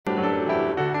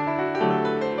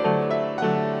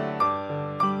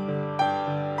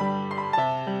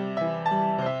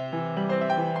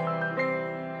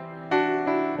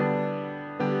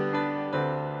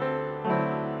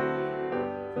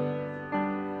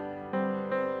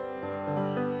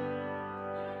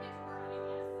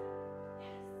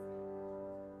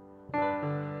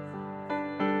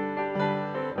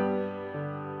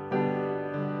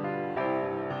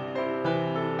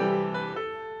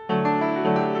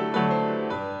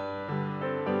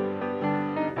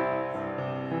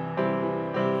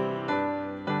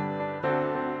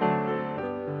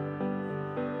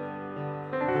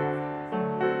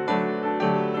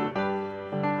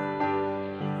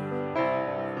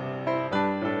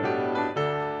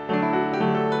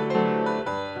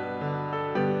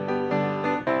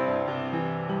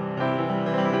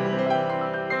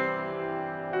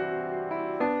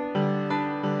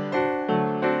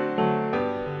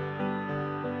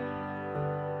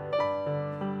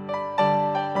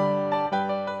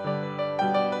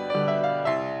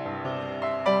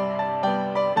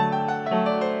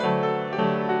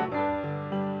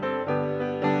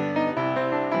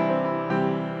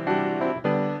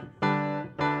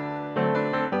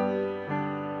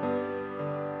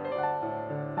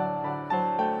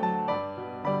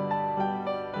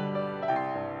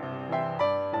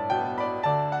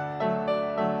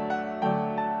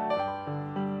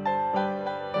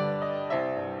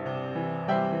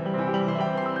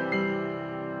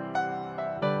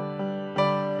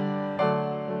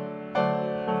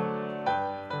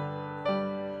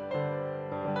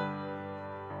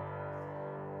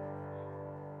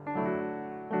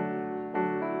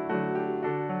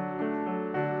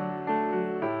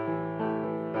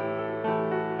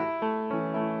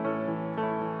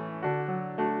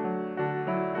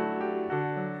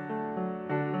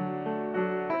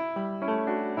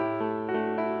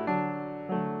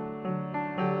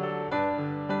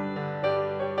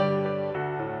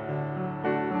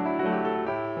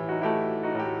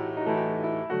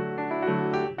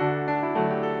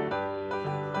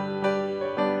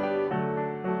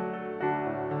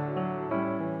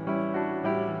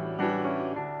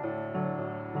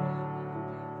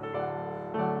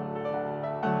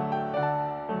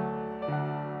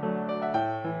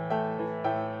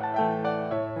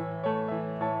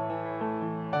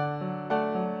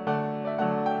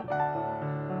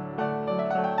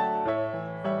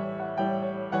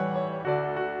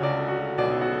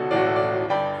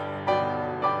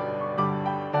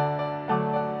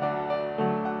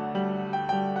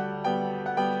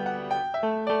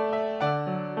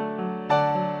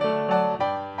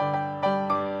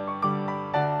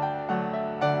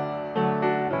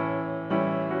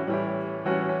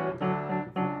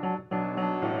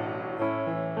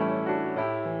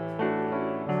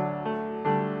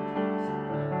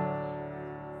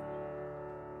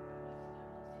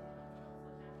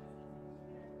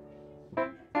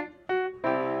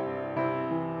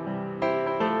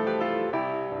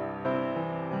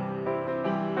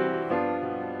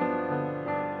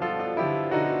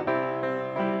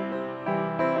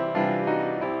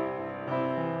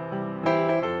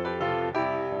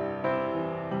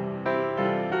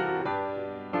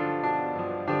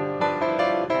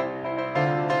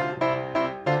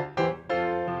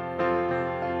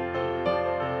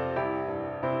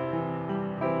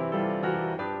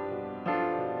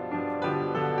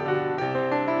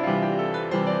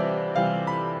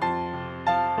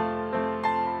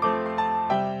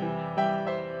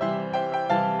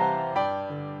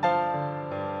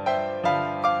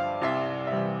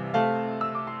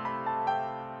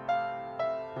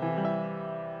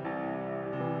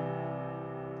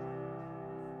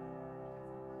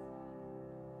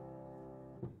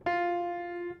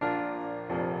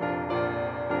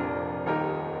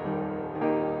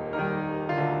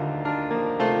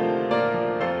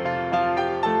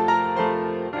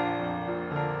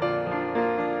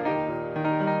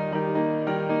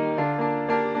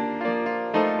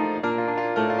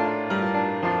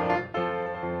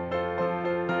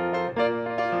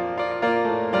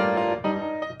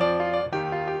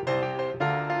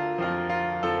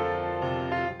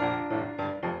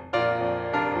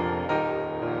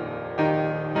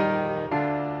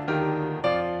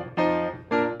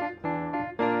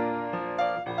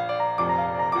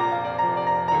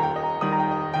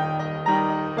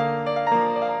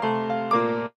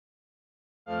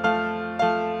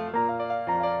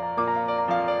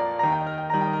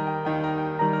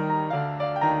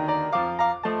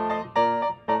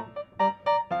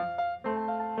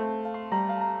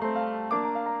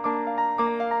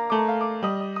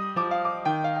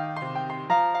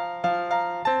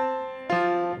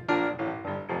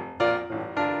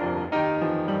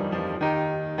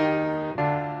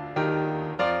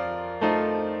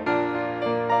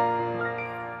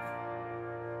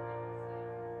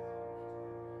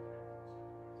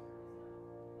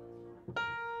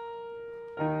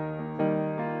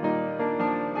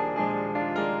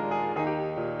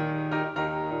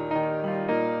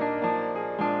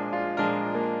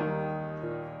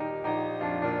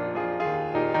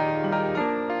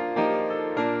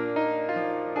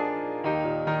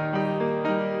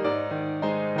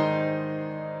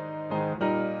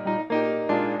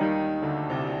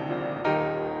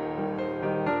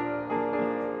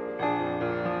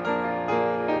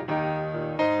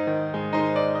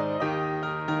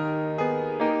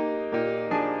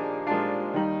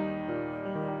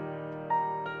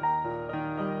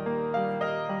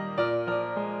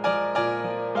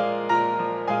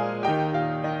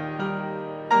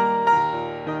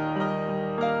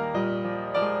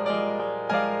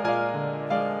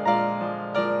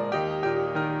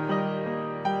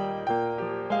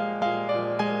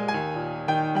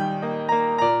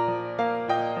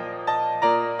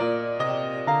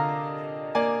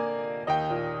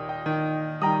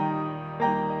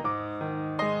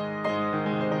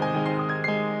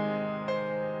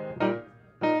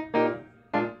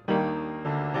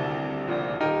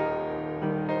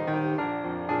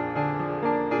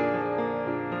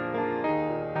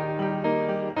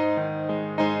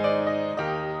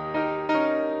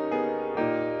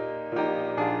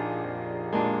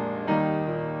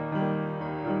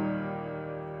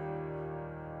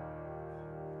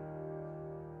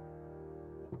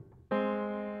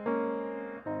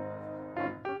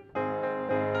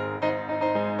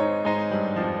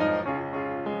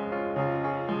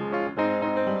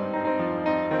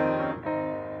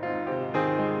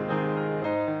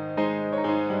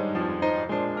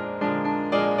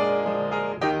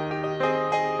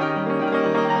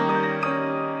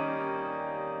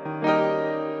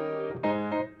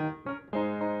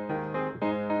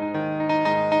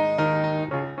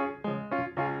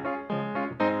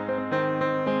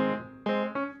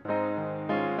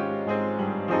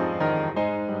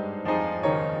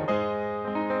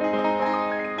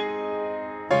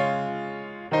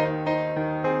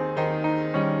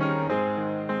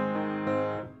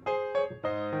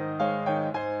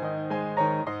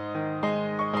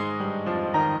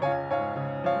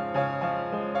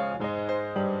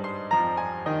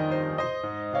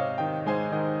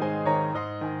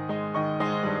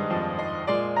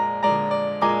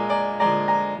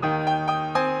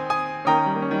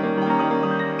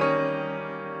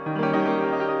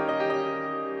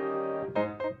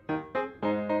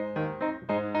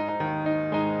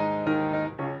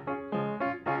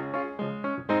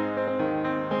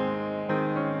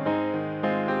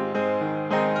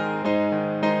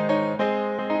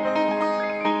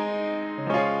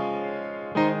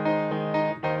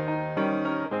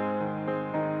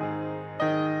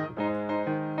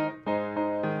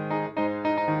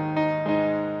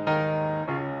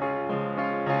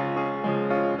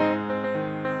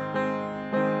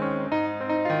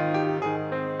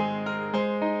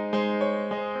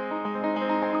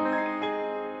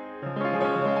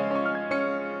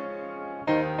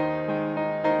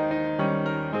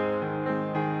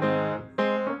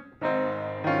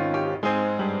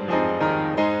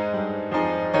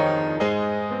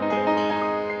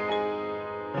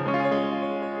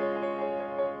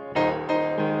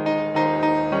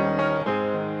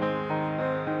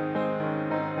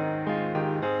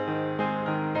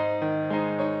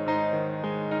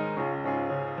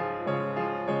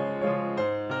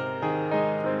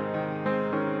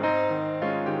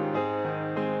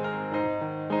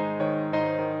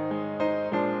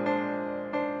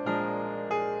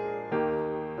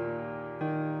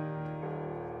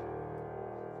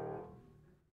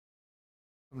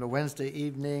Welcome to Wednesday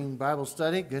evening Bible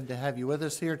study. Good to have you with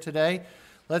us here today.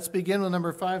 Let's begin with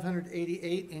number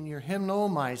 588 in your hymnal,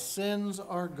 My Sins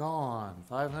Are Gone.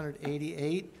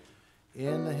 588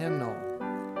 in the hymnal.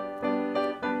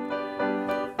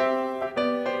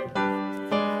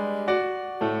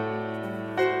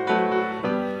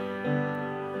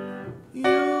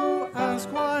 You ask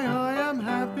why I am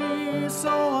happy, so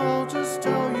I'll just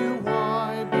tell you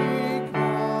why.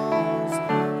 Because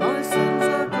my sins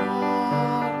are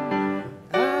gone.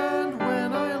 And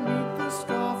when I meet the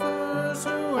scoffers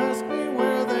who ask me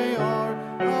where they are,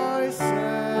 I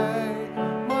say,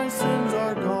 my sins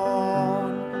are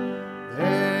gone.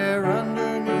 They're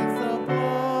underneath the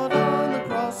blood on the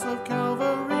cross of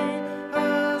Calvary,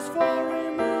 as far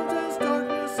removed as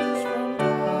darkness is from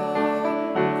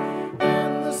dawn.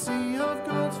 In the sea of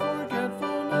God's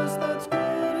forgetfulness, that's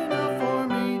good enough for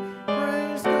me.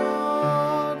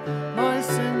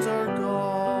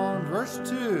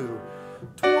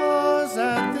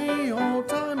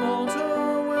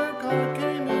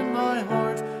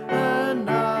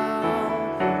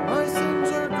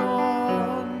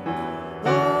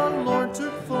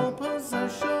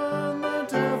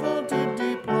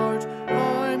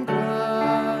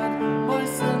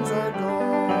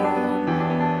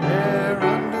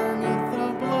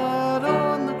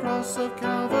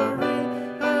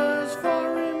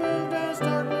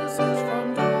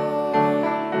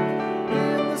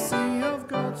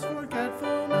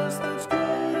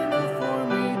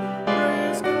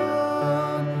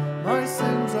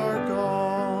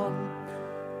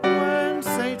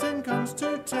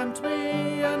 tempt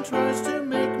me and tries to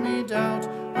make me doubt.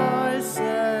 I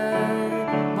say,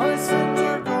 my sins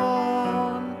are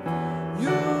gone.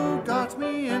 You got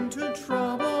me into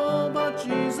trouble, but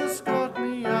Jesus got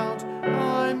me out.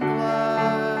 I'm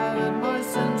glad my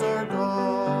sins are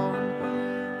gone.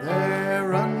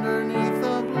 They're underneath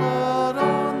the blood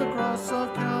on the cross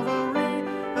of Calvary,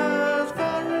 as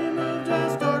far removed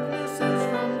as darkness is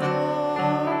from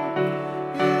dawn.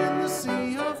 In the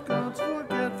sea of God's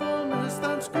forgetfulness,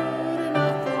 that's good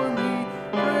enough for me.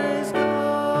 Praise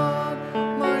God,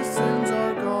 my sins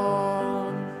are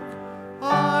gone.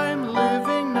 I'm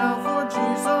living now for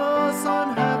Jesus.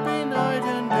 I'm happy night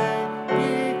and day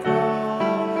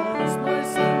because my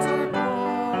sins are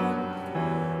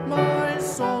gone. My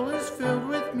soul is filled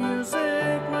with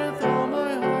music. With all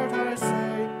my heart I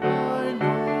say, I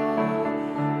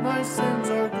know my sins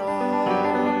are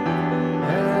gone.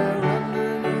 They're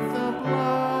underneath the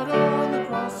blood on the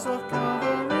cross of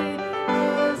Calvary,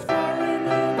 as far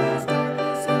removed as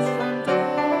darkness is from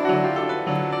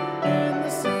dawn. In the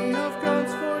sea of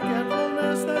God's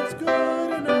forgetfulness, that's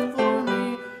good enough for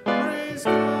me. Praise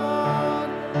God,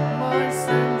 my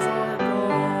sins are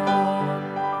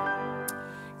gone.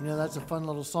 You know, that's a fun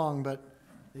little song, but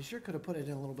they sure could have put it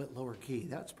in a little bit lower key.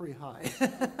 That's pretty high.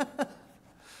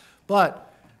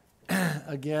 But,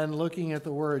 again, looking at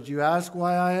the words, you ask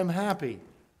why I am happy.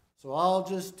 So I'll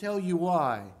just tell you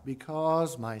why.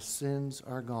 Because my sins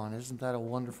are gone. Isn't that a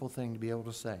wonderful thing to be able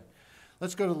to say?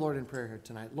 Let's go to the Lord in prayer here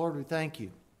tonight. Lord, we thank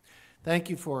you. Thank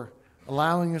you for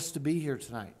allowing us to be here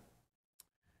tonight.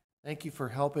 Thank you for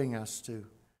helping us to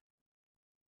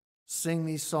sing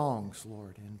these songs,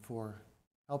 Lord, and for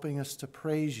helping us to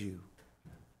praise you,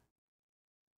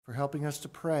 for helping us to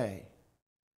pray.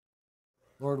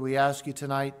 Lord, we ask you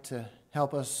tonight to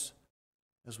help us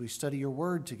as we study your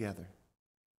word together.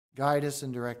 Guide us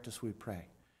and direct us, we pray.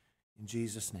 In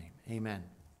Jesus' name, amen.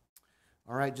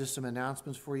 All right, just some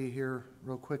announcements for you here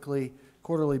real quickly.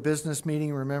 Quarterly business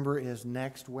meeting, remember, is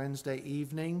next Wednesday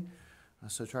evening,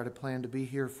 so try to plan to be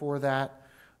here for that.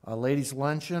 Ladies'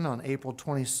 luncheon on April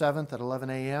 27th at 11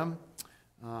 a.m.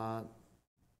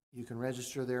 You can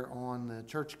register there on the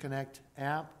Church Connect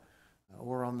app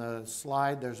or on the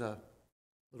slide. There's a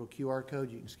little QR code.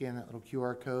 You can scan that little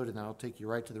QR code, and that'll take you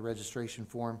right to the registration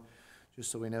form, just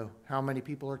so we know how many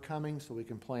people are coming so we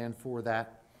can plan for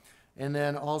that. And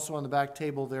then also on the back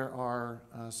table, there are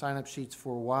sign-up sheets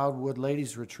for Wildwood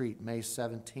Ladies Retreat, May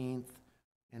 17th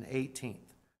and 18th.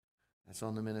 That's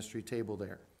on the ministry table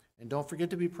there. And don't forget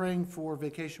to be praying for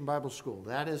Vacation Bible School.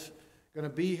 That is going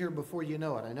to be here before you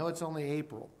know it. I know it's only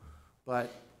April,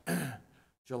 but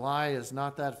July is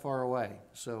not that far away.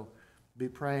 So be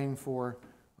praying for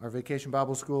our Vacation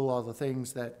Bible School, all the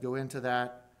things that go into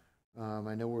that.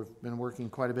 I know we've been working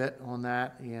quite a bit on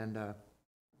that and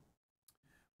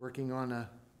working on a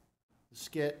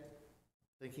skit,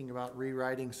 thinking about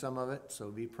rewriting some of it.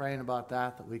 So be praying about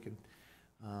that we can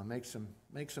make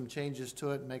some changes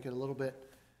to it and make it a little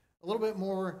bit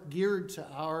more geared to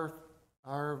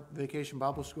our Vacation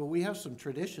Bible School. We have some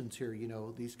traditions here, you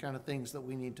know, these kind of things that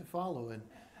we need to follow.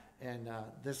 And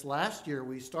this last year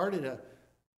we started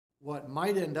what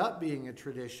might end up being a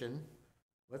tradition.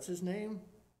 What's his name?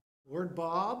 Lord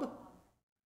Bob.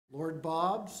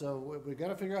 So we've got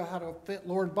to figure out how to fit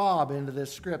Lord Bob into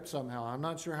this script somehow. I'm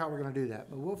not sure how we're going to do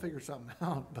that, but we'll figure something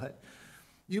out. But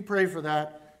you pray for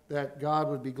that God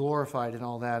would be glorified in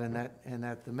all that, and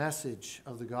that the message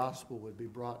of the gospel would be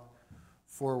brought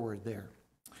forward there.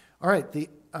 All right, the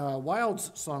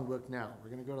Wilds Songbook now. We're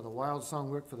going to go to the Wilds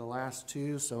Songbook for the last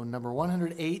two. So number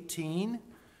 118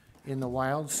 in the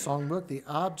Wilds Songbook, The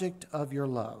Object of Your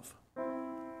Love.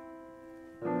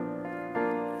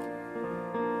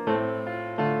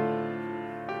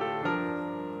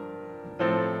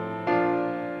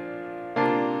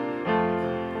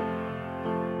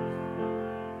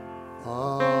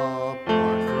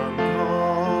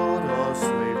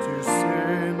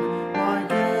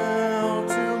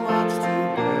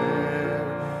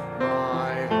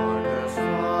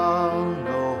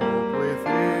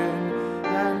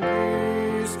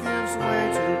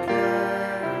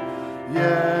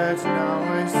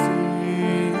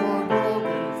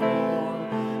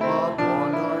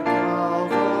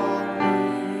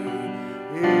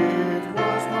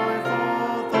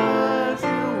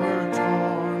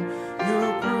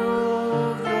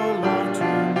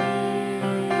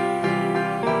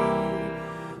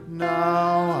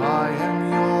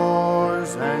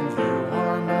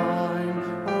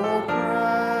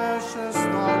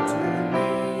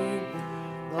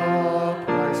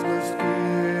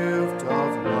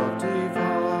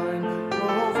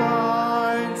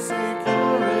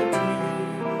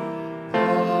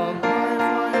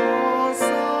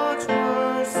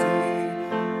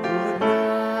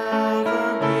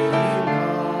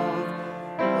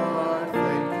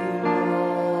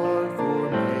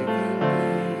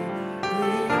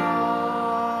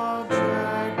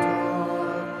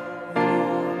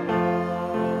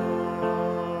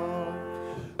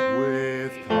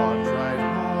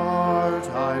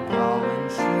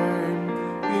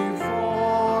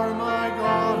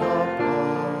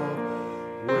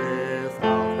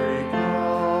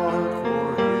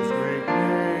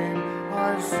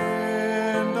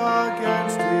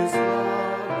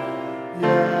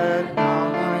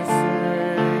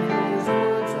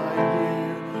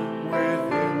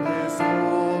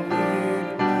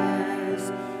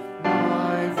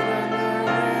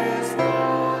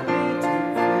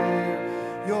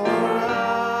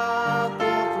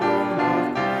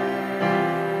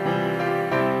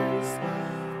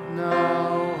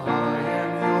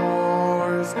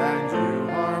 yours and you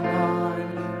are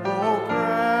mine. Oh,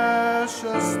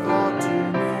 precious thought to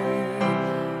me,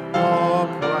 the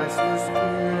priceless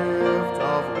gift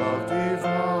of love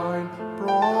divine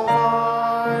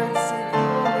provides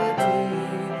security.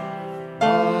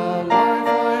 The life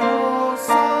I owe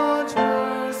such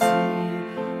mercy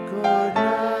could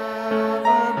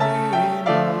never be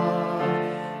enough.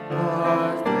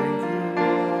 But thank you,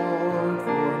 Lord,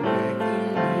 for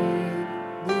making me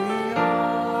the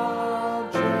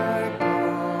object of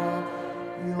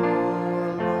your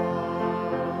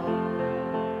love.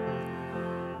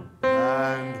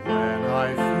 And when I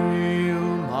feel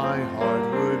my heart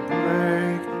would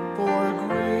break for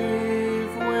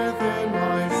grief within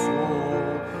my soul,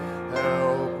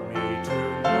 help me to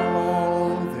know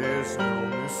there's no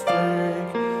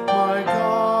mistake. My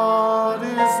God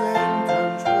is in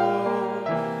control.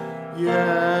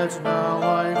 Yet now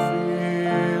I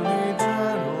feel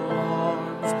eternal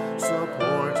arms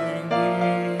supporting me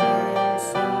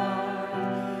inside.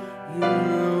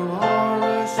 You are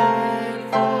a shade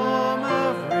from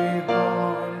every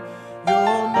harm.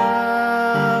 You'll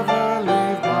never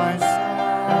leave my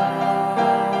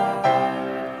side.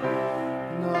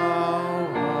 Now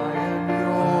I am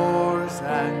yours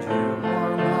and you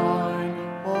are mine.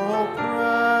 Oh,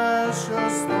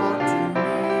 precious thought to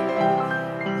me,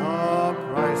 the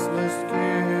priceless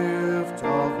gift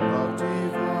of love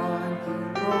divine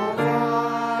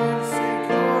provides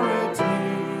security.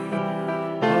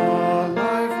 A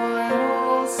life I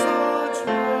owe such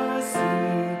mercy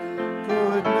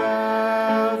could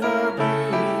never be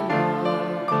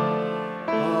enough.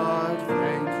 But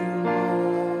thank you,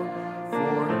 Lord,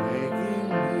 for making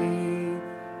me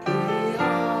the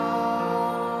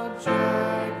object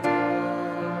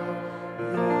of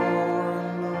your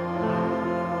love.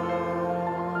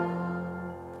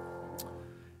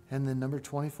 And then number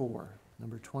 24.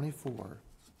 Number 24.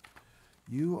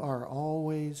 You are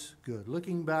always good.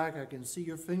 Looking back, I can see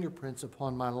your fingerprints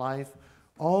upon my life,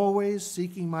 always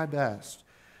seeking my best.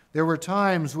 There were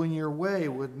times when your way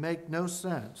would make no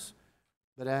sense,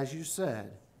 but as you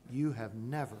said, you have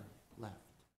never left.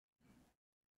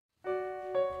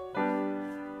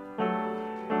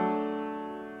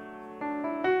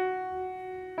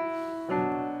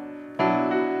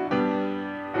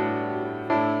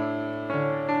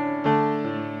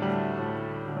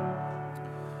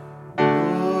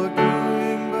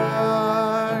 Looking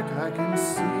back, I can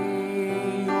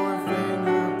see your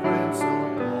fingerprints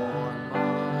upon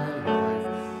my life,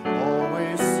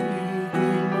 always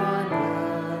seeking my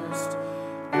best.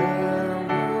 There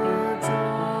were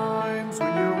times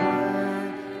when your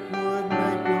way would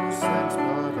make no sense,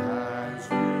 but as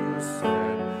you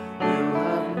said, you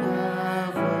have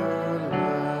never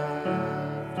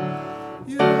left.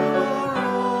 You are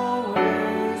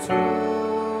always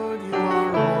good. You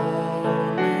are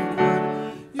only good.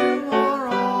 You are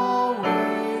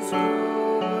always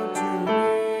good to me.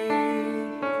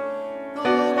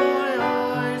 Though my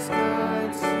eyes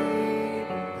can't see,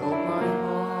 though my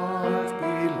heart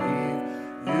believe,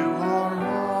 you are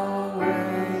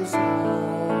always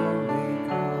only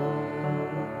good.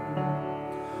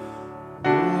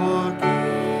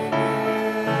 Looking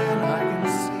in, I can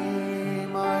see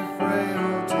my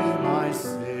frailty, my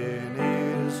sin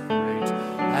is great,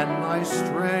 and my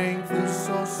strength is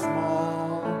so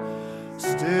small.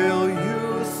 Still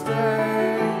you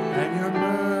stay, and your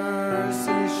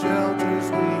mercy shelters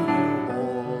me. You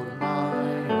hold my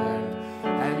hand,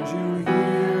 and you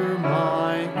hear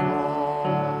my call.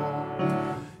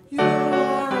 You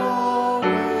are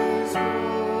always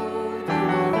good. You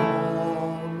are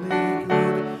only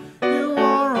good. You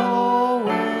are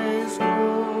always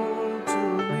good to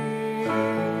me.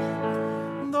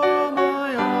 Though my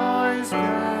eyes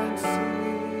can't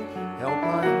see, help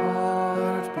my heart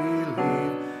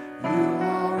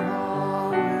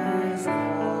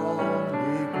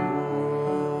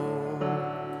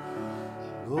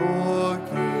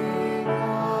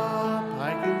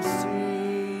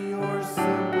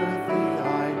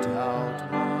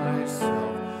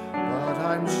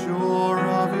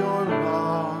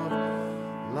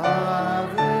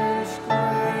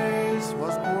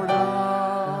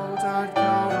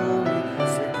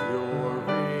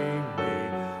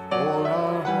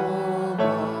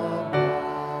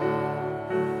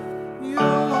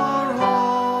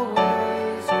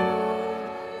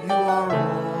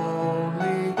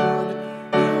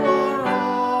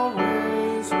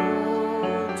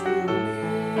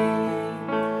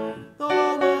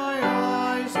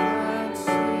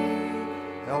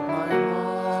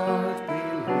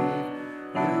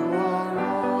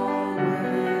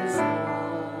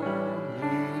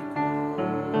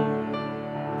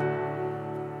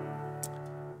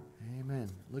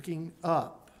Looking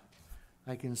up,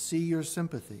 I can see your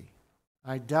sympathy.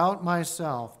 I doubt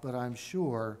myself, but I'm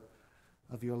sure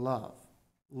of your love.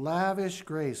 Lavish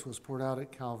grace was poured out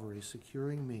at Calvary,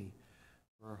 securing me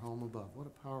for our home above. What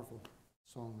a powerful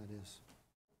song that is.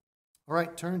 All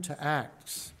right, turn to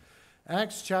Acts.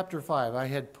 Acts chapter 5. I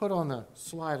had put on the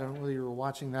slide, I don't know whether you were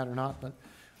watching that or not, but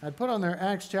I had put on there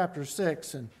Acts chapter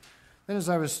 6, and then as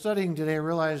I was studying today, I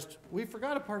realized we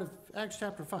forgot a part of Acts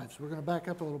chapter 5, so we're going to back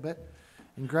up a little bit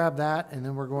and grab that, and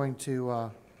then we're going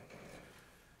to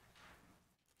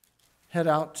head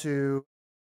out to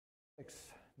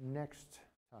next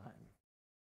time.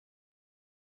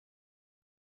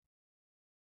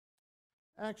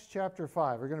 Acts chapter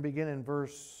 5. We're going to begin in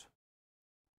verse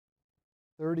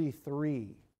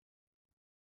 33.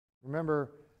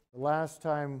 Remember, the last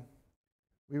time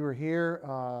we were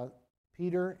here,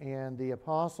 Peter and the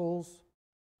apostles.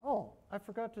 Oh, I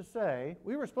forgot to say,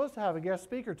 we were supposed to have a guest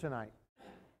speaker tonight.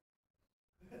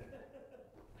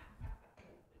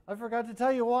 I forgot to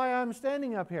tell you why I'm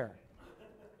standing up here.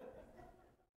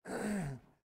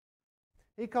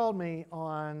 He called me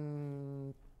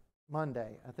on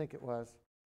Monday, I think it was,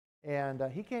 and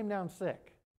he came down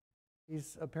sick.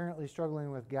 He's apparently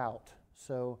struggling with gout.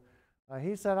 So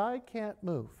he said, I can't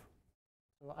move,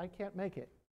 so I can't make it.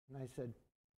 And I said,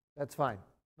 that's fine,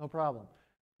 no problem.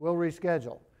 We'll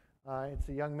reschedule. It's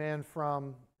a young man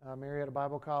from Marietta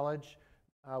Bible College.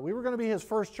 We were going to be his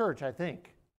first church, I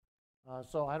think.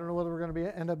 So I don't know whether we're going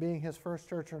to end up being his first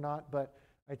church or not, but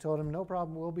I told him, no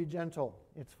problem, we'll be gentle.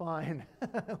 It's fine.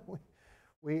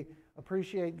 We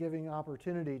appreciate giving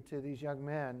opportunity to these young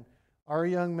men. Our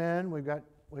young men, we've got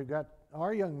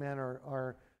our young men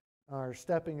are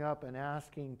stepping up and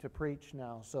asking to preach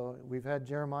now. So we've had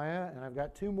Jeremiah, and I've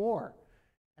got 2 more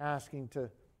asking to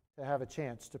have a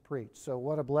chance to preach. So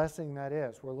what a blessing that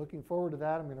is. We're looking forward to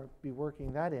that. I'm going to be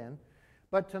working that in.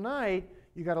 But tonight,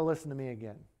 you got to listen to me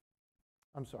again.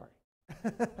 I'm sorry.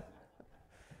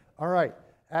 All right,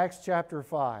 Acts chapter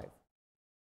 5.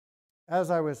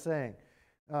 As I was saying,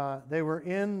 they were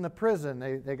in the prison.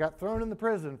 They got thrown in the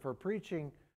prison for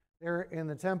preaching there in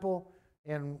the temple,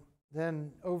 and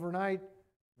then overnight,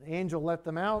 the angel let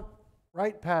them out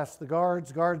right past the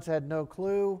guards. Guards had no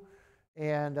clue,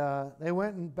 and they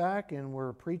went back and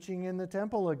were preaching in the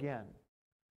temple again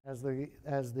as the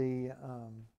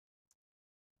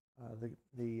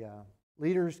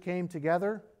leaders came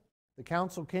together, the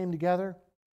council came together,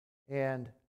 and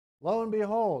lo and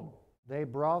behold, they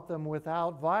brought them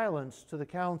without violence to the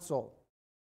council.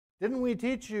 Didn't we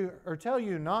teach you or tell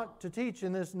you not to teach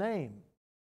in this name?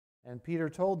 And Peter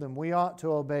told them, we ought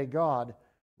to obey God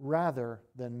rather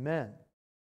than men.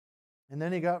 And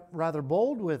then he got rather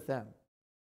bold with them.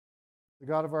 The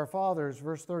God of our fathers,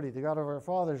 verse 30, the God of our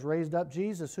fathers raised up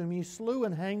Jesus, whom ye slew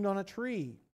and hanged on a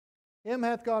tree. Him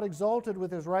hath God exalted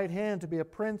with his right hand to be a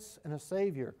prince and a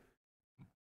savior.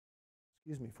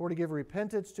 For to give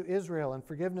repentance to Israel and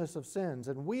forgiveness of sins.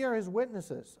 And we are his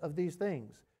witnesses of these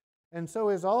things. And so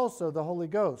is also the Holy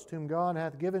Ghost, whom God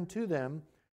hath given to them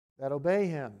that obey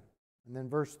him. And then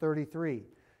verse 33.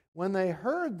 When they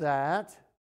heard that,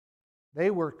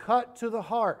 they were cut to the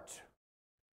heart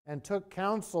and took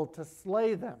counsel to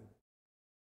slay them.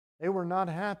 They were not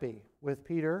happy with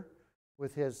Peter,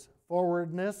 with his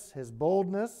forwardness, his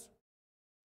boldness.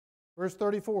 Verse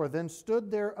 34, then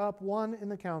stood there up one in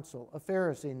the council, a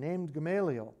Pharisee named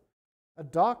Gamaliel, a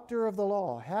doctor of the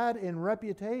law, had in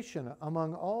reputation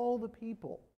among all the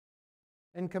people,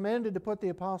 and commanded to put the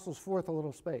apostles forth a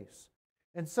little space,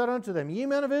 and said unto them, Ye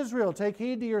men of Israel, take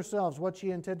heed to yourselves what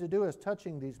ye intend to do as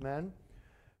touching these men.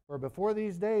 For before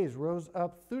these days rose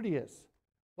up Theudius,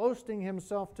 boasting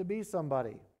himself to be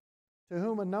somebody, to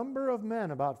whom a number of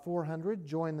men, about 400,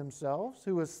 joined themselves,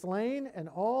 who was slain, and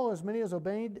all as many as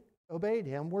obeyed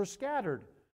him were scattered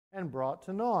and brought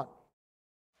to naught.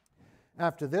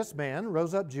 After this man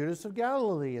rose up Judas of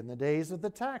Galilee in the days of the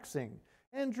taxing,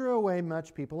 and drew away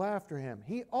much people after him.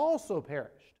 He also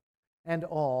perished, and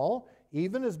all,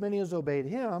 even as many as obeyed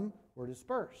him, were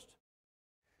dispersed.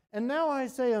 And now I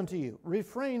say unto you,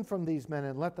 refrain from these men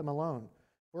and let them alone.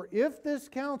 For if this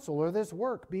counsel or this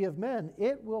work be of men,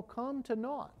 it will come to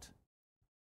naught.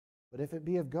 But if it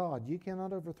be of God, ye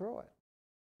cannot overthrow it.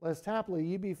 Lest haply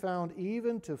ye be found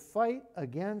even to fight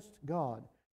against God.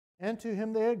 And to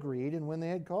him they agreed, and when they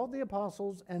had called the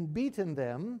apostles and beaten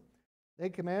them, they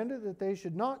commanded that they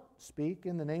should not speak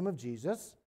in the name of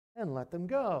Jesus, and let them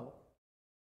go.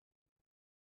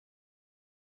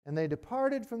 And they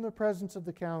departed from the presence of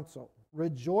the council,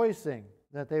 rejoicing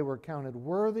that they were counted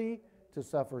worthy to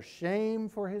suffer shame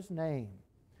for his name.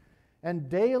 And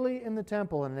daily in the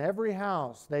temple and in every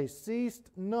house they ceased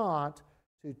not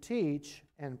to teach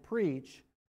and preach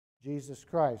Jesus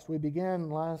Christ. We began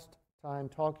last time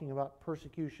talking about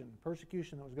persecution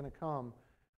that was going to come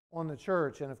on the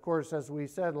church. And of course, as we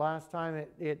said last time,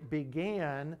 it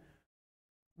began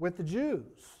with the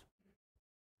Jews.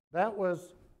 That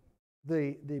was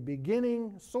the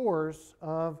beginning source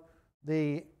of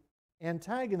the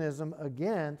antagonism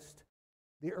against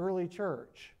the early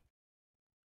church.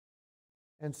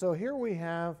 And so here we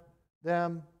have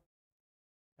them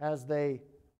as they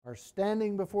are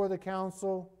standing before the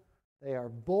council. They are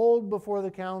bold before the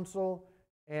council,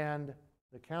 and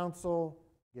the council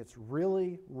gets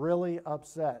really, really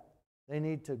upset. They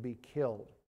need to be killed.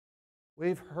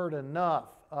 We've heard enough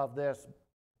of this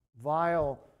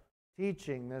vile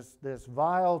teaching, this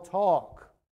vile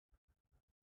talk.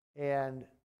 And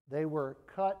they were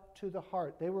cut to the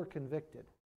heart. They were convicted.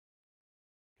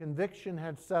 Conviction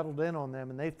had settled in on them,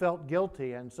 and they felt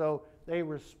guilty. And so they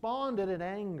responded in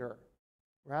anger.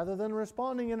 Rather than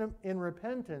responding in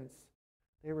repentance,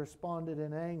 they responded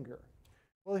in anger.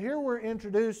 Well, here we're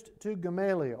introduced to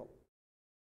Gamaliel.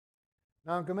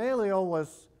 Now, Gamaliel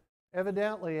was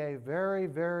evidently a very,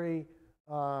 very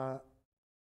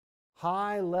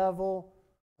high-level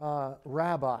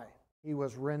rabbi. He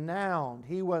was renowned.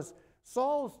 He was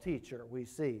Saul's teacher, we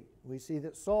see. We see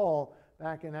that Saul,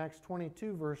 back in Acts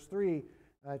 22, verse 3,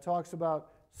 talks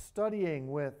about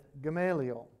studying with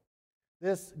Gamaliel.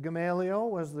 This Gamaliel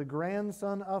was the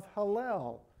grandson of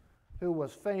Hillel, who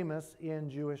was famous in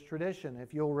Jewish tradition.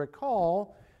 If you'll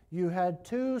recall, you had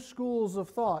two schools of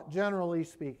thought, generally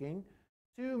speaking,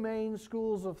 two main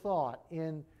schools of thought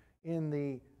in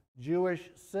the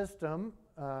Jewish system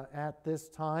at this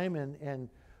time, and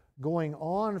going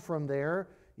on from there,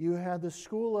 you had the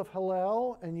school of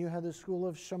Hillel and you had the school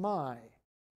of Shammai.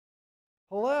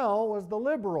 Hillel was the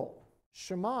liberal.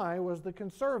 Shammai was the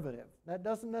conservative. That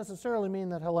doesn't necessarily mean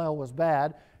that Hillel was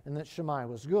bad and that Shammai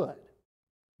was good.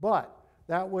 But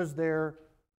that was their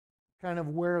kind of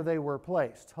where they were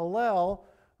placed. Hillel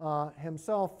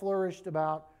himself flourished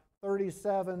about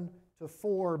 37 to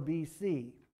 4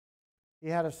 BC. He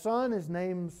had a son. His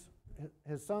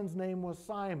son's name was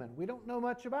Simon. We don't know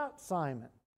much about Simon.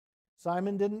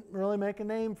 Simon didn't really make a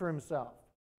name for himself.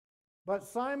 But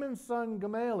Simon's son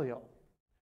Gamaliel,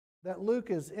 that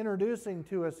Luke is introducing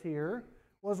to us here,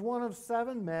 was one of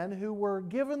 7 men who were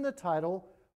given the title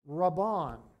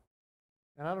Rabban.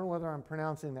 And I don't know whether I'm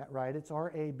pronouncing that right. It's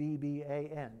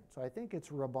R-A-B-B-A-N. So I think it's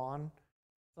Rabban,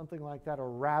 something like that, or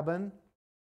Rabbin.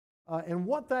 And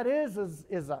what that is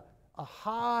a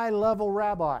high-level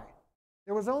rabbi.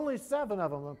 There was only 7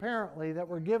 of them, apparently, that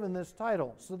were given this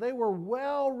title. So they were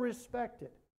well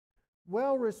respected.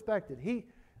 Well respected.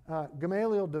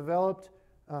 Gamaliel developed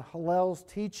Hillel's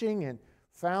teaching and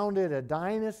founded a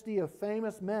dynasty of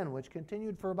famous men, which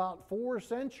continued for about 4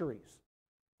 centuries,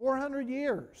 400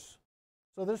 years.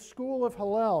 So this school of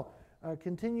Hillel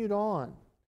continued on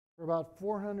for about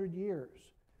 400 years.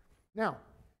 Now,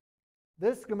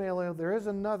 this Gamaliel, there is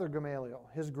another Gamaliel.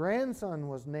 His grandson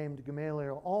was named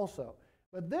Gamaliel also.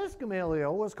 But this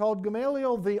Gamaliel was called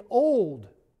Gamaliel the Old.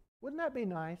 Wouldn't that be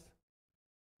nice?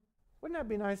 Wouldn't that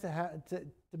be nice to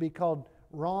be called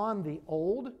Ron the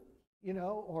Old?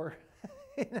 Or,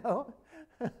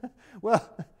 Well,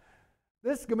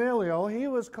 this Gamaliel, he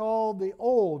was called the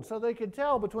Old. So they could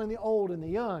tell between the old and the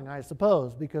young, I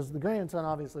suppose, because the grandson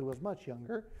obviously was much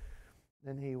younger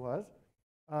than he was.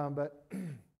 But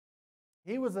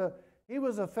he was a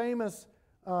famous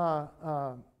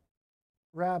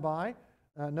rabbi.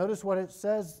 Notice what it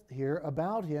says here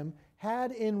about him.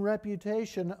 Had in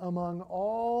reputation among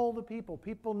all the people.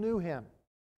 People knew him.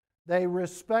 They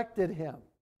respected him.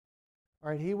 All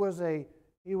right, he was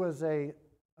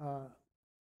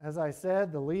as I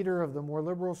said, the leader of the more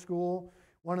liberal school,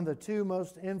 one of the 2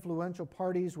 most influential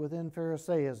parties within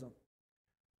Pharisaism.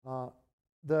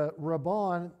 The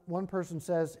Rabban, one person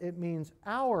says it means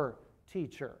our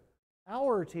teacher,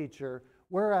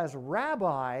 whereas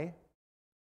rabbi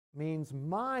means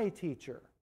my teacher.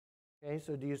 Okay,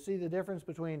 so do you see the difference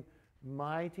between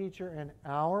my teacher and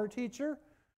our teacher?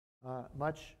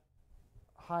 Much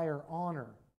higher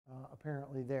honor,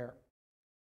 apparently, there.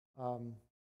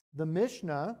 The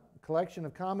Mishnah, a collection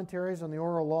of commentaries on the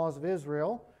oral laws of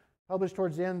Israel, published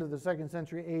towards the end of the 2nd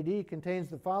century AD, contains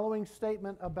the following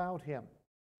statement about him.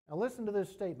 Now listen to this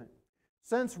statement.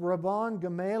 Since Rabban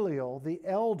Gamaliel, the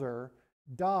elder,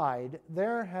 died,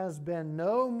 there has been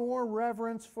no more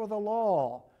reverence for the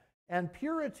law, and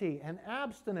purity and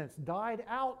abstinence died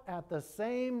out at the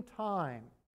same time.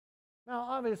 Now,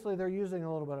 obviously, they're using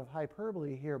a little bit of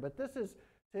hyperbole here, but this is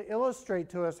to illustrate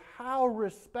to us how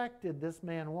respected this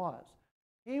man was.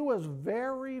 He was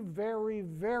very, very,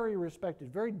 very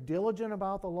respected, very diligent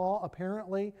about the law,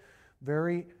 apparently,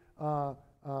 very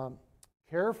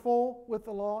careful with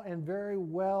the law, and very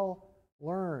well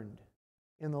learned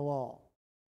in the law.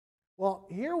 Well,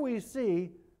 here we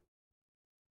see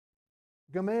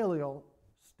Gamaliel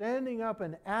standing up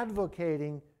and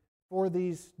advocating for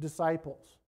these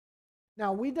disciples.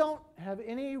 Now, we don't have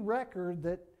any record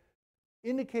that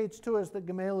indicates to us that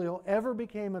Gamaliel ever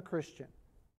became a Christian.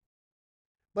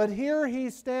 But here he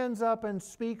stands up and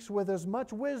speaks with as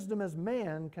much wisdom as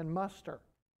man can muster.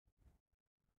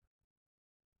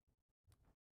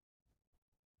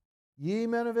 Ye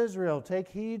men of Israel, take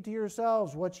heed to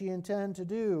yourselves what ye intend to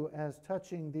do as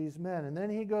touching these men. And then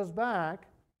he goes back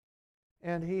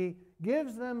and he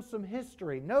gives them some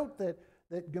history. Note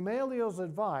that Gamaliel's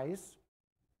advice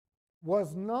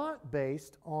was not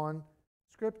based on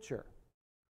Scripture.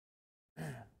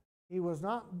 He was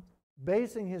not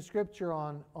basing his Scripture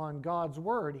on God's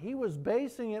Word. He was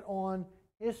basing it on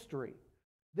history.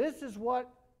 This is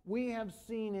what we have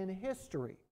seen in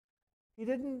history. He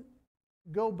didn't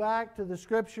go back to the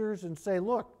Scriptures and say,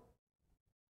 look,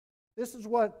 this is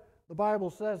what the Bible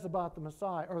says about the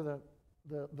Messiah, or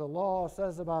the law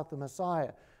says about the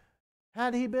Messiah.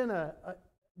 Had he been a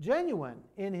genuine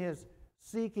in his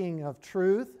seeking of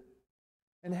truth,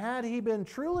 and had he been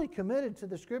truly committed to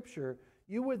the Scripture,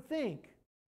 you would think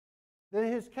that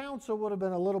his counsel would have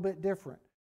been a little bit different,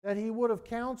 that he would have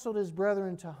counseled his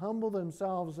brethren to humble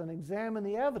themselves and examine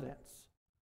the evidence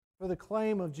for the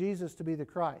claim of Jesus to be the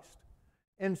Christ,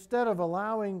 instead of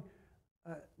allowing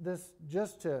this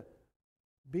just to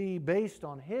be based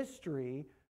on history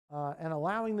and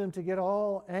allowing them to get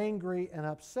all angry and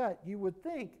upset. You would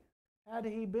think, had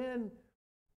he been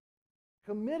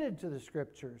committed to the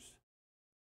Scriptures,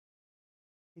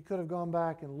 he could have gone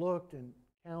back and looked and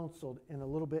counseled in a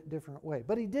little bit different way.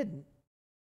 But he didn't.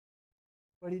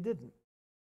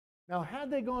 Now,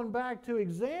 had they gone back to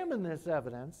examine this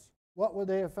evidence, what would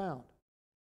they have found?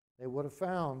 They would have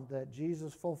found that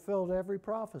Jesus fulfilled every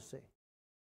prophecy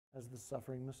as the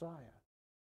suffering Messiah.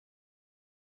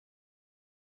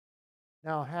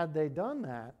 Now, had they done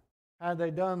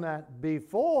that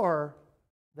before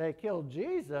they killed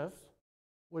Jesus,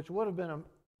 which would have been,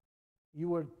 you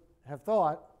would have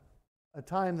thought, a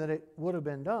time that it would have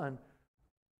been done,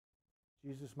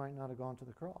 Jesus might not have gone to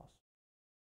the cross.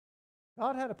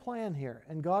 God had a plan here,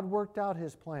 and God worked out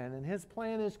His plan, and His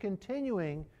plan is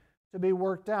continuing to be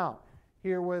worked out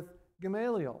here with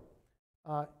Gamaliel.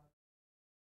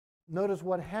 Notice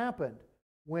what happened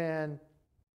when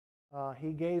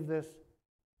he gave this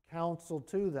counsel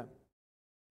to them.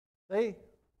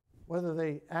 Whether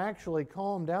they actually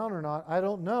calmed down or not, I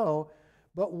don't know,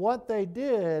 but what they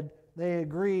did, they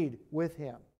agreed with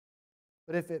him.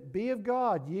 But if it be of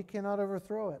God, ye cannot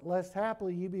overthrow it, lest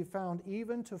haply ye be found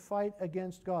even to fight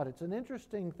against God. It's an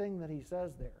interesting thing that he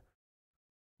says there.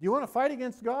 Do you want to fight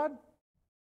against God?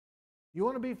 You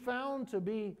want to be found to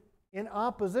be in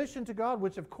opposition to God,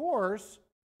 which of course,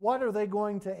 what are they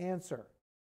going to answer?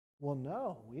 Well,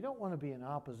 no, we don't want to be in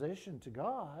opposition to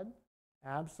God.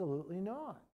 Absolutely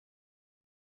not.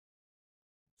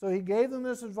 So he gave them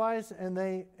this advice, and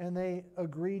they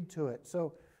agreed to it.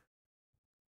 So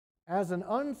as an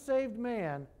unsaved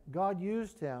man, God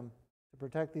used him to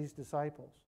protect these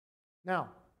disciples. Now,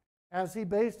 as he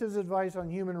based his advice on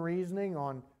human reasoning,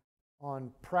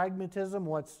 on pragmatism,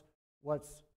 what's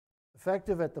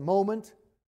effective at the moment,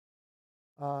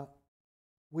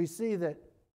 we see that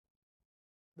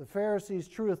the Pharisees'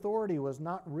 true authority was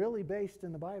not really based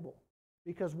in the Bible,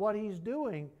 because what he's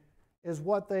doing is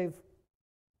what they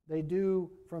do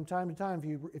from time to time.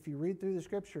 If you read through the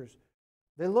Scriptures,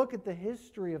 they look at the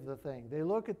history of the thing. They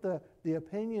look at the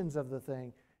opinions of the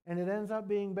thing, and it ends up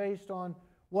being based on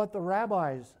what the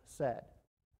rabbis said.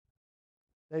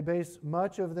 They base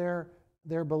much of their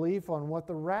belief on what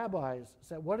the rabbis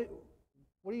said. What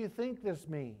do you think this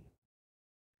means?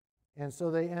 And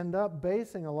so they end up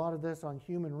basing a lot of this on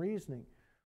human reasoning.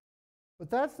 But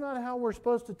that's not how we're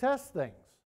supposed to test things.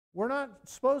 We're not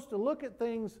supposed to look at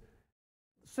things,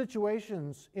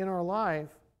 situations in our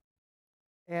life,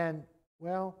 and,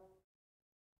 well,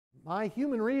 my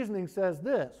human reasoning says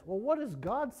this. Well, what does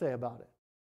God say about it?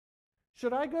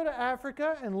 Should I go to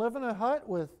Africa and live in a hut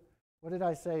with, what did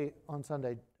I say on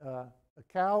Sunday? A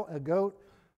cow, a goat,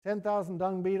 10,000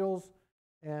 dung beetles,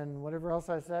 and whatever else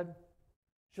I said?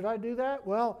 Should I do that?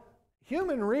 Well,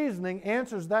 human reasoning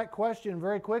answers that question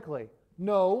very quickly.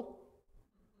 No.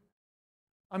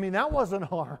 I mean, that wasn't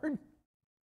hard.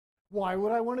 Why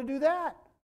would I want to do that?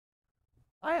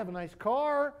 I have a nice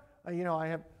car.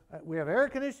 We have air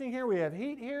conditioning here. We have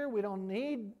heat here. We don't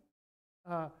need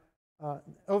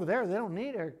over there, they don't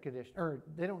need air conditioning, or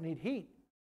they don't need heat,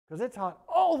 because it's hot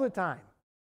all the time.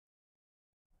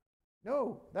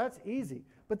 No, that's easy.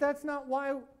 But that's not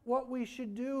what we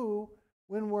should do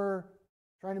when we're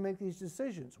trying to make these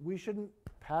decisions. We shouldn't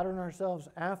pattern ourselves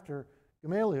after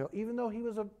Gamaliel, even though he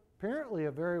was apparently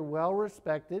a very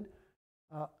well-respected,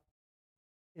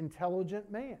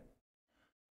 intelligent man.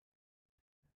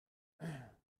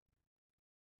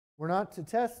 We're not to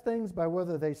test things by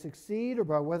whether they succeed or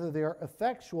by whether they are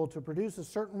effectual to produce a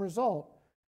certain result,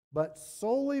 but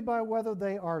solely by whether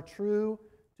they are true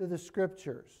to the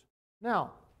Scriptures.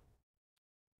 Now,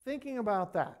 thinking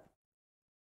about that,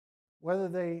 whether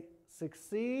they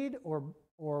succeed or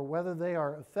whether they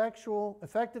are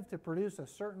effective to produce a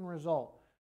certain result,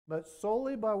 but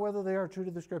solely by whether they are true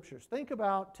to the Scriptures. Think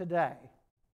about today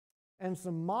and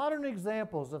some modern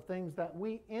examples of things that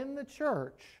we in the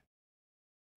church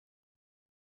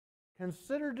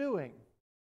consider doing,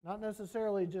 not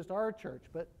necessarily just our church,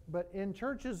 but in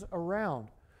churches around.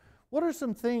 What are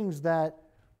some things that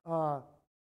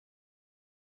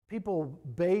people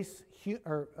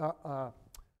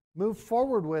move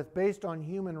forward with based on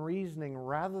human reasoning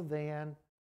rather than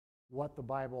what the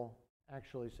Bible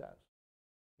actually says?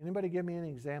 Anybody give me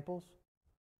any examples?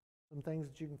 Some things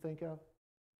that you can think of?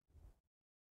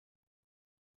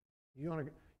 You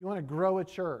want to grow a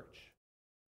church.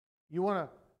 You want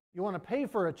to pay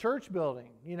for a church building.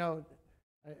 You know,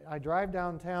 I drive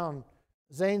downtown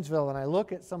Zanesville and I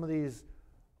look at some of these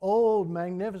old,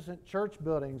 magnificent church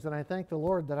buildings, and I thank the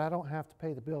Lord that I don't have to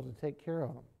pay the bill to take care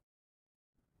of them,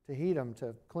 to heat them,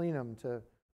 to clean them, to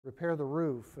repair the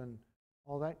roof, and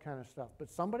all that kind of stuff. But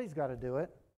somebody's got to do it.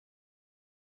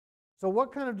 So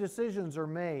what kind of decisions are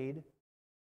made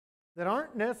that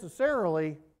aren't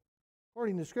necessarily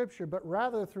according to Scripture, but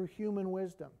rather through human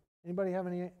wisdom? Anybody have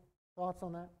any thoughts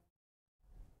on that?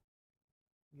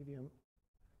 I'll give you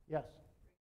yes.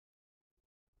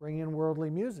 Bring in worldly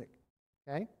music.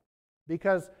 Okay?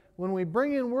 Because when we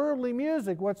bring in worldly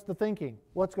music, what's the thinking?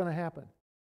 What's going to happen?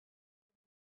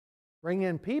 Bring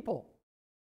in people.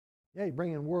 Yeah, you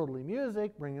bring in worldly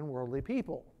music, bring in worldly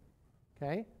people.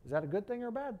 Okay? Is that a good thing or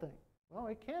a bad thing? Well,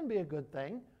 it can be a good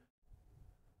thing.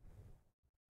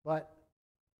 But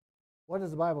what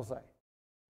does the Bible say?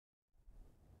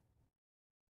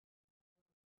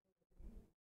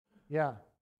 Yeah.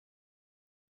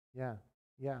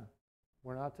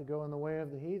 We're not to go in the way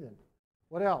of the heathen.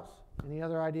 What else? Any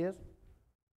other ideas?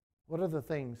 What are the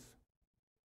things?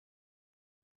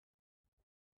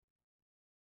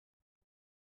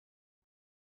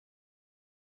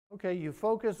 Okay, you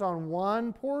focus on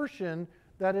one portion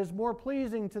that is more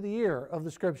pleasing to the ear of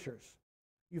the Scriptures.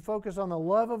 You focus on the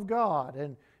love of God,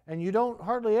 and you don't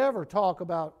hardly ever talk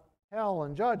about hell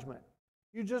and judgment.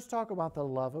 You just talk about the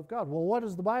love of God. Well, what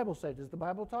does the Bible say? Does the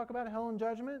Bible talk about hell and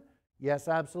judgment? Yes,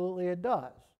 absolutely it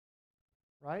does.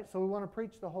 Right? So we want to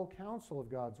preach the whole counsel of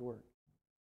God's Word.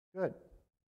 Good.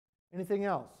 Anything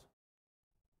else?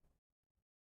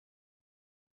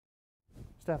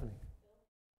 Stephanie?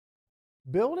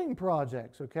 Building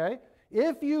projects, okay?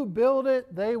 If you build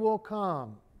it, they will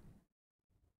come.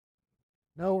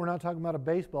 No, we're not talking about a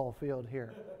baseball field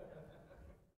here.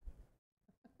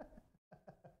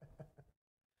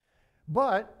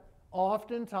 But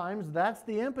oftentimes that's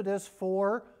the impetus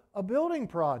for a building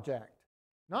project.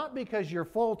 Not because you're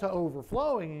full to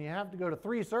overflowing and you have to go to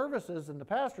 3 services and the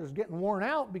pastor's getting worn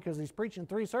out because he's preaching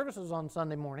 3 services on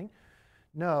Sunday morning.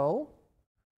 No,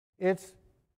 it's,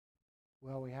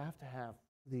 well, we have to have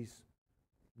these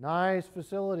nice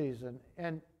facilities,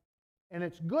 and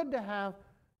it's good to have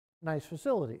nice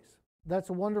facilities. That's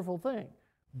a wonderful thing.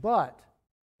 But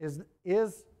is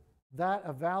that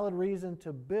a valid reason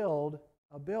to build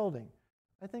a building?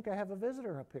 I think I have a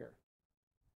visitor up here.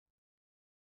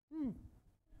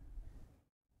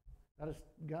 I just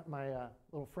got my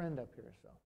little friend up here. So,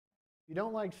 if you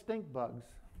don't like stink bugs,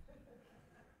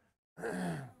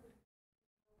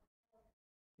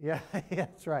 yeah,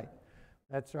 that's right.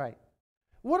 That's right.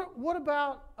 What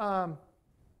about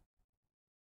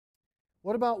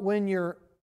when you're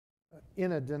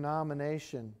in a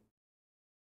denomination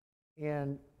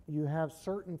and you have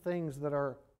certain things that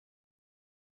are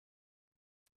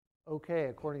okay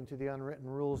according to the unwritten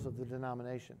rules of the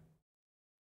denomination?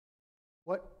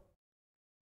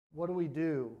 What do we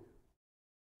do?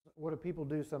 What do people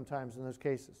do sometimes in those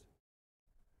cases?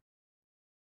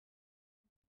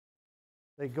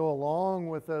 They go along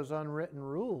with those unwritten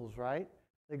rules, right?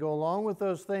 They go along with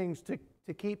those things to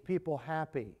keep people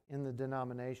happy in the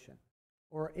denomination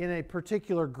or in a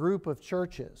particular group of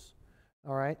churches.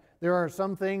 All right? There are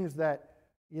some things that,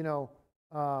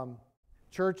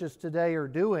 churches today are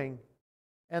doing,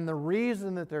 And the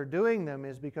reason that they're doing them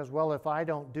is because, well, if I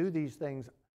don't do these things,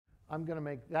 I'm going to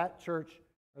make that church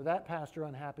or that pastor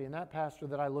unhappy, and that pastor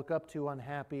that I look up to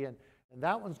unhappy, and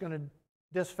that one's going to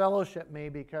disfellowship me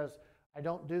because I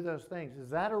don't do those things. Is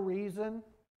that a reason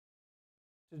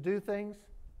to do things?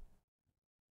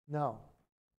 No.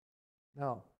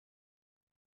 No.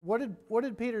 What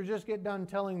did Peter just get done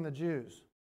telling the Jews?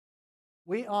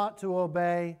 We ought to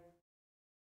obey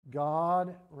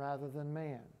God rather than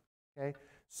man. Okay?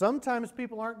 Sometimes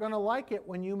people aren't going to like it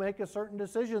when you make a certain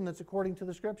decision that's according to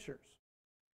the Scriptures.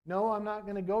 No, I'm not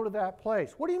going to go to that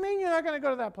place. What do you mean you're not going to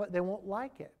go to that place? They won't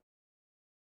like it.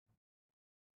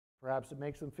 Perhaps it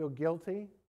makes them feel guilty.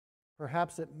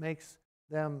 Perhaps it makes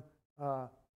them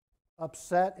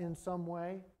upset in some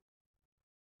way.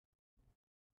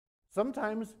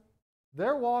 Sometimes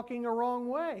they're walking a wrong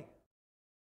way,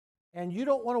 and you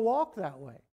don't want to walk that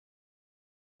way.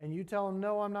 And you tell them,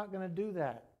 no, I'm not going to do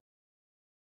that.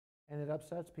 And it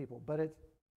upsets people. But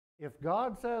if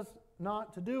God says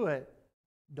not to do it,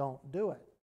 don't do it.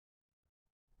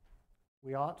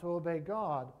 We ought to obey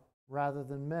God rather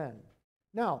than men.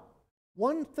 Now,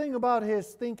 one thing about his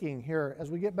thinking here, as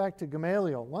we get back to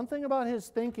Gamaliel, one thing about his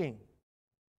thinking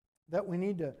that we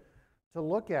need to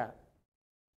look at.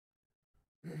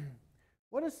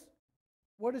 What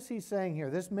is he saying here?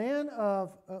 This man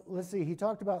of, let's see, he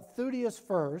talked about Theudius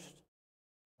first,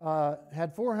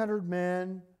 had 400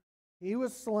 men, he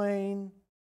was slain,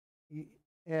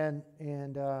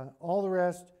 and all the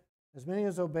rest, as many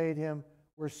as obeyed him,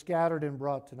 were scattered and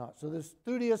brought to naught. So this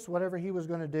Theudius, whatever he was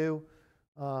going to do,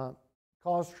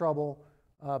 caused trouble.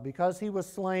 Because he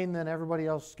was slain, then everybody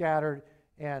else scattered,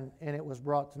 and it was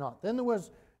brought to naught. Then there was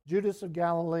Judas of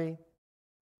Galilee.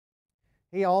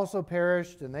 He also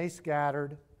perished, and they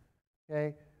scattered.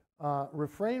 Okay?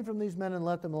 Refrain from these men and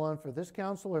let them alone, for this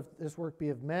counsel, if this work be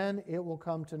of men, it will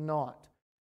come to naught.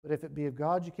 But if it be of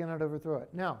God, you cannot overthrow it.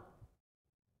 Now,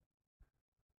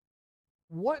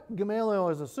 what Gamaliel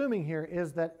is assuming here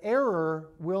is that error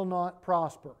will not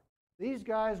prosper. These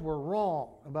guys were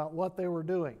wrong about what they were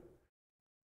doing.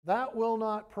 That will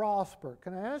not prosper.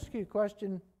 Can I ask you a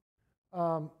question?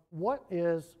 What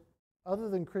is, other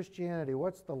than Christianity,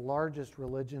 what's the largest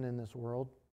religion in this world?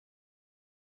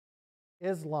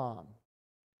 Islam.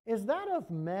 Is that of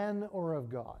men or of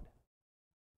God?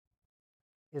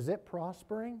 Is it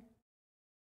prospering?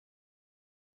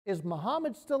 Is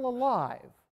Muhammad still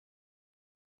alive?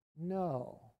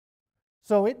 No.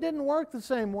 So it didn't work the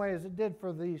same way as it did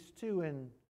for these two in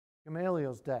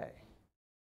Gamaliel's day.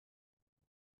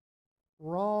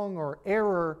 Wrong or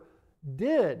error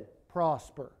did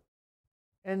prosper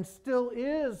and still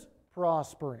is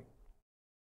prospering.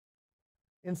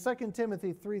 In 2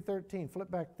 Timothy 3:13,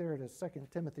 flip back there to 2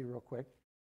 Timothy real quick.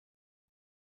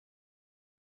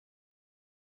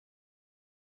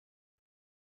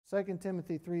 2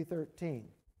 Timothy 3:13.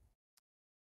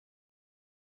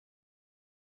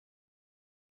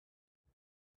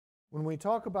 When we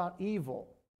talk about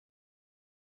evil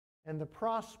and the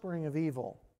prospering of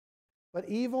evil, but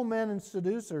evil men and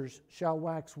seducers shall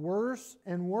wax worse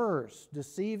and worse,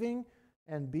 deceiving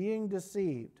and being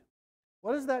deceived.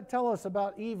 What does that tell us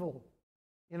about evil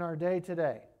in our day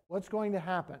today? What's going to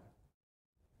happen?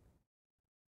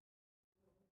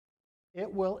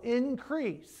 It will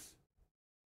increase.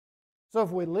 So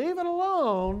if we leave it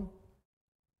alone,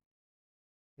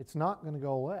 it's not going to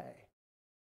go away.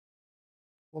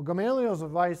 Well, Gamaliel's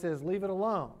advice is leave it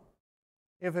alone.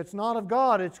 If it's not of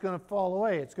God, it's going to fall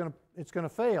away. It's going to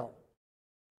fail.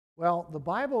 Well, the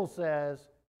Bible says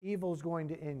evil is going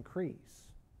to increase.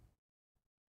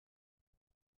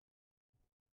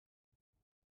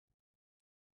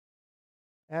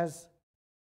 As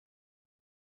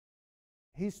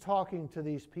he's talking to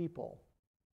these people,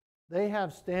 they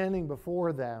have standing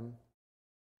before them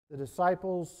the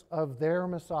disciples of their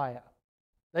Messiah.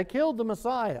 They killed the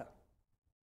Messiah.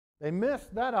 They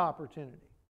missed that opportunity.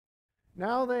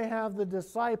 Now they have the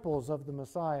disciples of the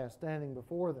Messiah standing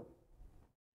before them.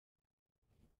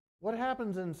 What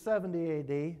happens in 70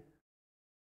 AD?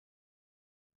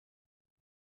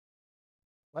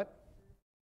 What?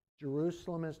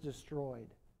 Jerusalem is destroyed.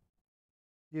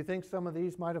 Do you think some of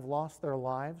these might have lost their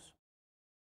lives?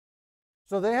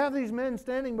 So they have these men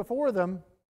standing before them,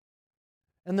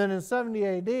 and then in 70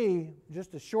 AD,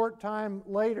 just a short time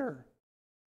later,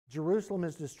 Jerusalem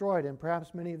is destroyed, and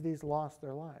perhaps many of these lost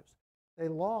their lives. They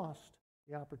lost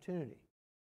the opportunity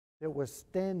that was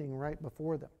standing right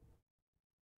before them.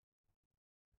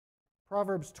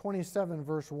 Proverbs 27,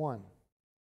 verse 1.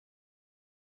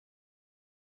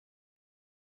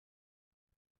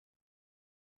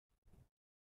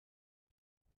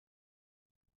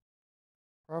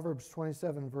 Proverbs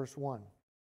 27, verse 1.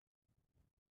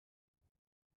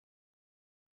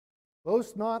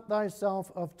 Boast not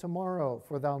thyself of tomorrow,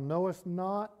 for thou knowest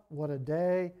not what a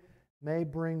day may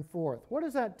bring forth. What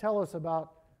does that tell us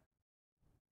about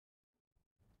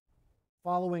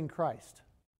following Christ?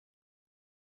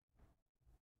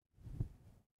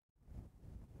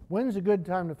 When's a good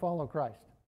time to follow Christ?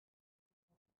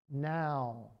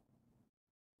 Now.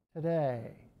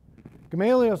 Today.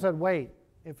 Gamaliel said, wait,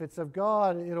 if it's of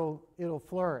God, it'll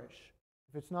flourish.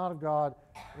 If it's not of God,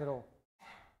 it'll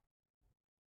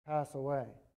pass away.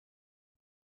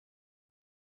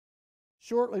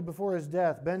 Shortly before his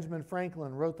death, Benjamin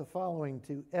Franklin wrote the following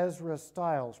to Ezra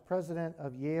Stiles, president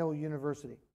of Yale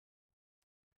University.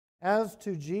 As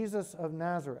to Jesus of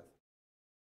Nazareth,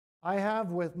 I have,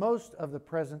 with most of the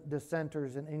present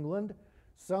dissenters in England,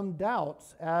 some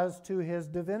doubts as to his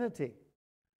divinity,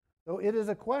 though it is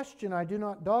a question I do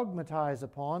not dogmatize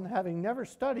upon, having never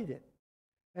studied it,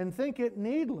 and think it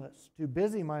needless to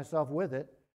busy myself with it,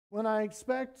 when I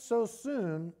expect so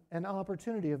soon an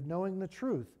opportunity of knowing the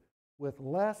truth with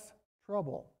less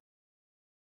trouble.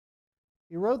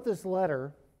 He wrote this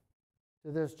letter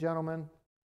to this gentleman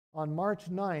on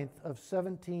March 9th of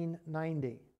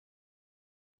 1790.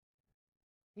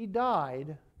 He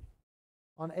died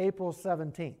on April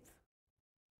 17th.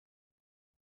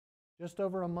 Just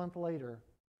over a month later,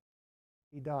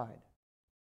 he died.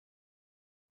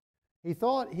 He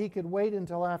thought he could wait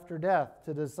until after death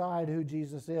to decide who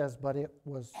Jesus is, but it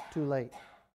was too late.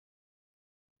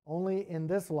 Only in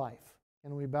this life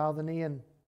can we bow the knee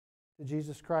to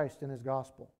Jesus Christ and His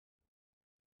gospel.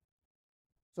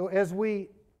 So as we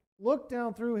look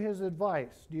down through his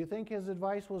advice, do you think his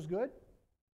advice was good?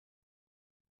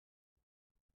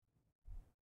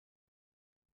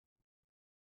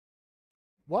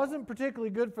 Wasn't particularly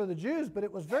good for the Jews, but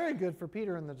it was very good for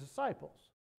Peter and the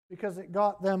disciples because it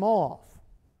got them off.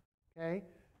 Okay?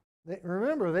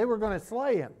 Remember, they were going to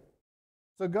slay him.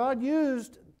 So God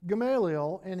used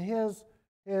Gamaliel and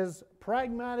his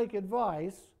pragmatic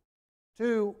advice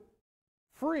to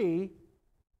free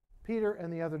Peter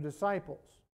and the other disciples.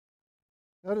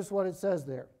 Notice what it says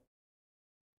there.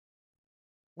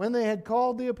 When they had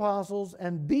called the apostles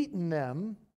and beaten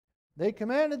them, they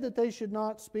commanded that they should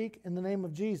not speak in the name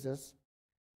of Jesus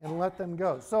and let them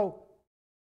go. So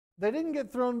they didn't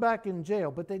get thrown back in jail,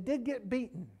 but they did get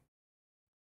beaten.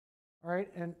 All right,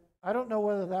 and I don't know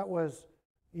whether that was,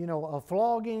 a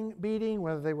flogging beating,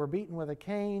 whether they were beaten with a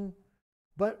cane,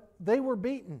 but they were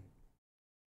beaten.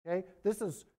 Okay, this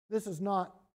is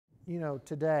not,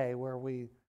 today where we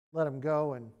let them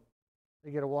go and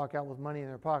they get to walk out with money in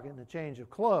their pocket and a change of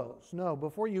clothes. No,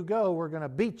 before you go, we're going to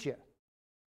beat you.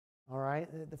 All right,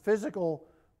 the physical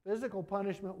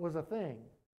punishment was a thing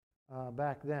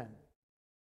back then.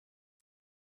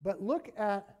 But look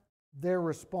at their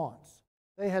response.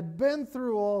 They had been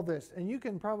through all this, and you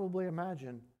can probably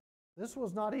imagine this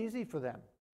was not easy for them.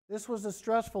 This was a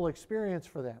stressful experience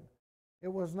for them. It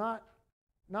was not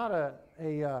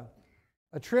a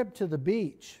trip to the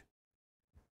beach.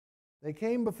 They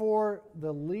came before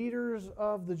the leaders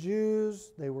of the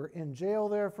Jews. They were in jail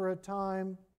there for a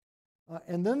time.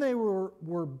 And then they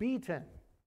were beaten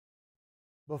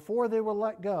before they were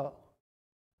let go.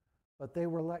 But they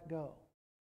were let go.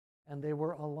 And they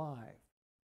were alive.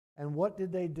 And what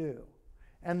did they do?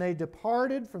 And they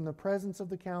departed from the presence of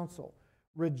the council,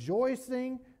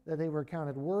 rejoicing that they were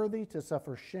counted worthy to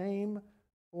suffer shame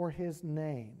for His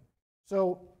name.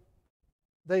 So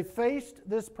they faced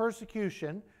this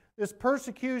persecution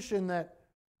that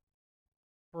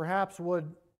perhaps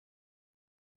would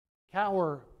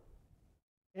cower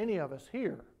any of us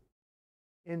here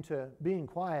into being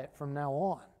quiet from now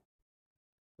on.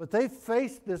 But they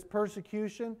faced this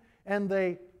persecution, and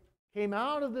they came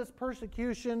out of this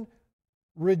persecution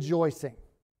rejoicing.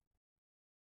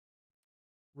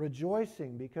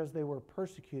 Rejoicing because they were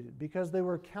persecuted, because they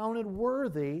were counted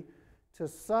worthy to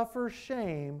suffer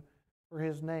shame for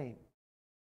His name.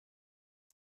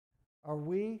 Are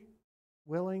we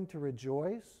willing to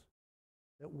rejoice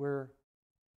that we're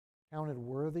counted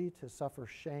worthy to suffer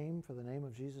shame for the name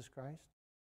of Jesus Christ?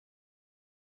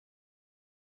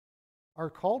 Our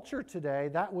culture today,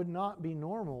 that would not be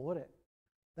normal, would it?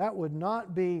 That would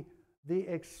not be the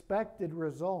expected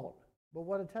result. But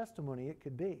what a testimony it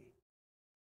could be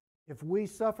if we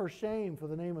suffer shame for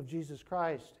the name of Jesus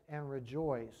Christ and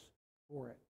rejoice for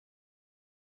it.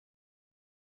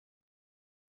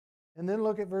 And then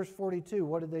look at verse 42.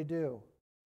 What did they do?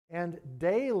 And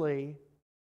daily,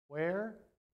 where?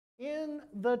 In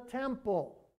the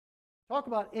temple. Talk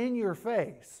about in your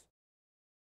face.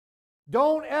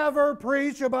 Don't ever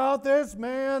preach about this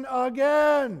man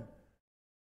again.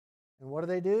 And what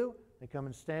do? They come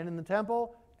and stand in the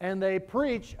temple and they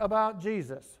preach about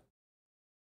Jesus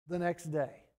the next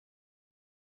day.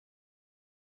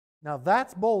 Now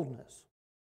that's boldness.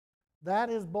 That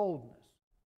is boldness.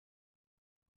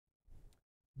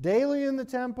 Daily in the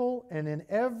temple and in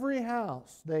every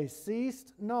house they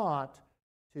ceased not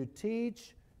to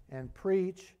teach and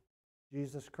preach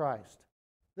Jesus Christ.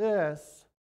 This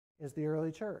is the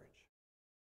early church.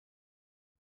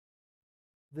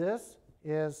 This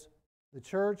is the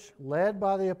church led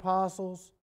by the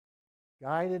apostles,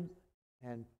 guided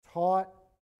and taught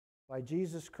by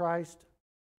Jesus Christ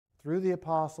through the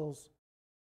apostles.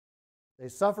 They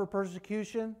suffer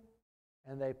persecution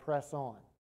and they press on.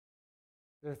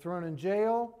 They're thrown in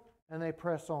jail and they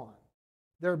press on.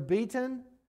 They're beaten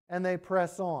and they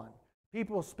press on.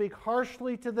 People speak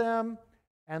harshly to them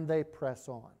and they press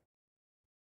on.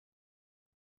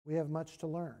 We have much to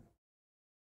learn.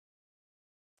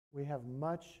 We have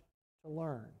much to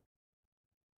learn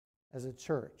as a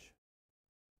church.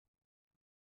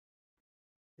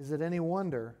 Is it any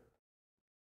wonder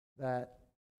that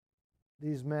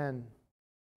these men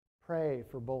pray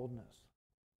for boldness?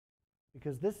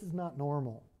 Because this is not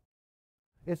normal.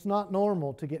 It's not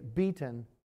normal to get beaten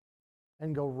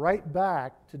and go right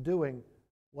back to doing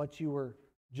what you were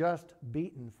just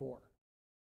beaten for.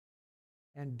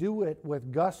 And do it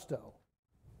with gusto.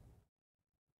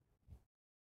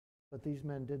 But these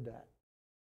men did that.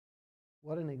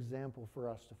 What an example for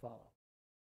us to follow.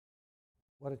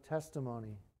 What a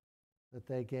testimony that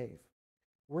they gave.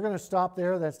 We're going to stop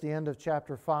there. That's the end of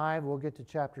chapter 5. We'll get to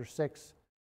chapter 6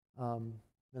 the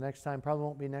next time. Probably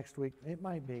won't be next week. It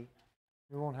might be.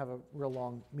 We won't have a real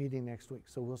long meeting next week,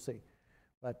 so we'll see.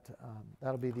 But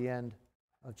that'll be the end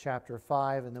of chapter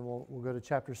 5, and then we'll go to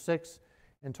chapter 6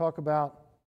 and talk about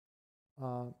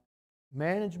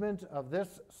management of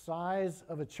this size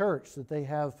of a church that they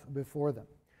have before them.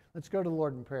 Let's go to the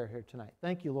Lord in prayer here tonight.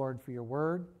 Thank you, Lord, for your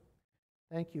word.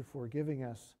 Thank you for giving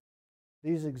us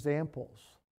these examples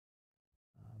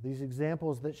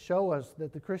that show us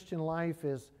that the Christian life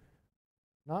is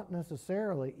not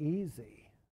necessarily easy,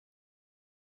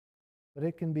 but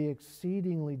it can be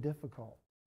exceedingly difficult.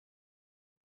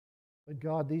 But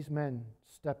God, these men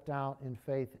stepped out in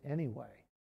faith anyway.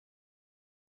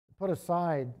 Put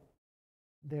aside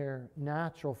their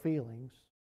natural feelings,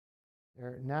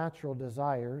 their natural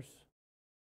desires,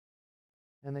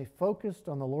 and they focused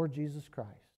on the Lord Jesus Christ.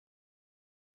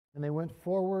 And they went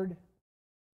forward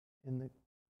in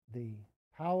the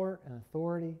power and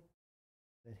authority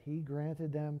that He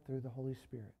granted them through the Holy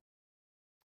Spirit.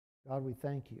 God, we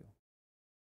thank you.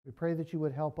 We pray that you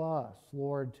would help us,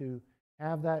 Lord, to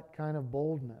have that kind of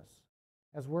boldness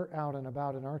as we're out and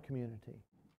about in our community,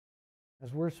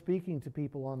 as we're speaking to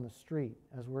people on the street,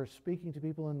 as we're speaking to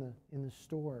people in the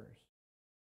stores,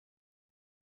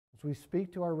 as we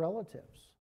speak to our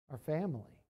relatives, our family.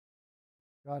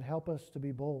 God, help us to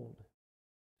be bold,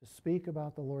 to speak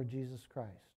about the Lord Jesus Christ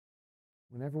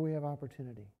whenever we have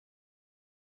opportunity.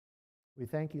 We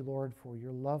thank you, Lord, for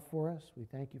your love for us. We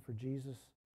thank you for Jesus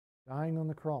dying on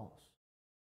the cross.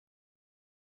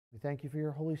 We thank you for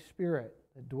your Holy Spirit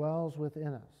that dwells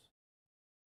within us.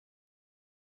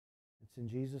 It's in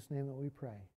Jesus' name that we pray.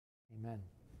 Amen.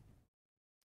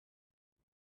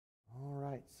 All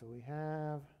right, so we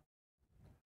have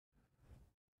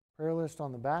prayer list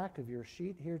on the back of your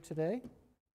sheet here today.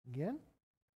 Again,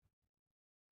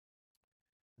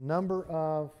 a number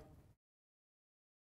of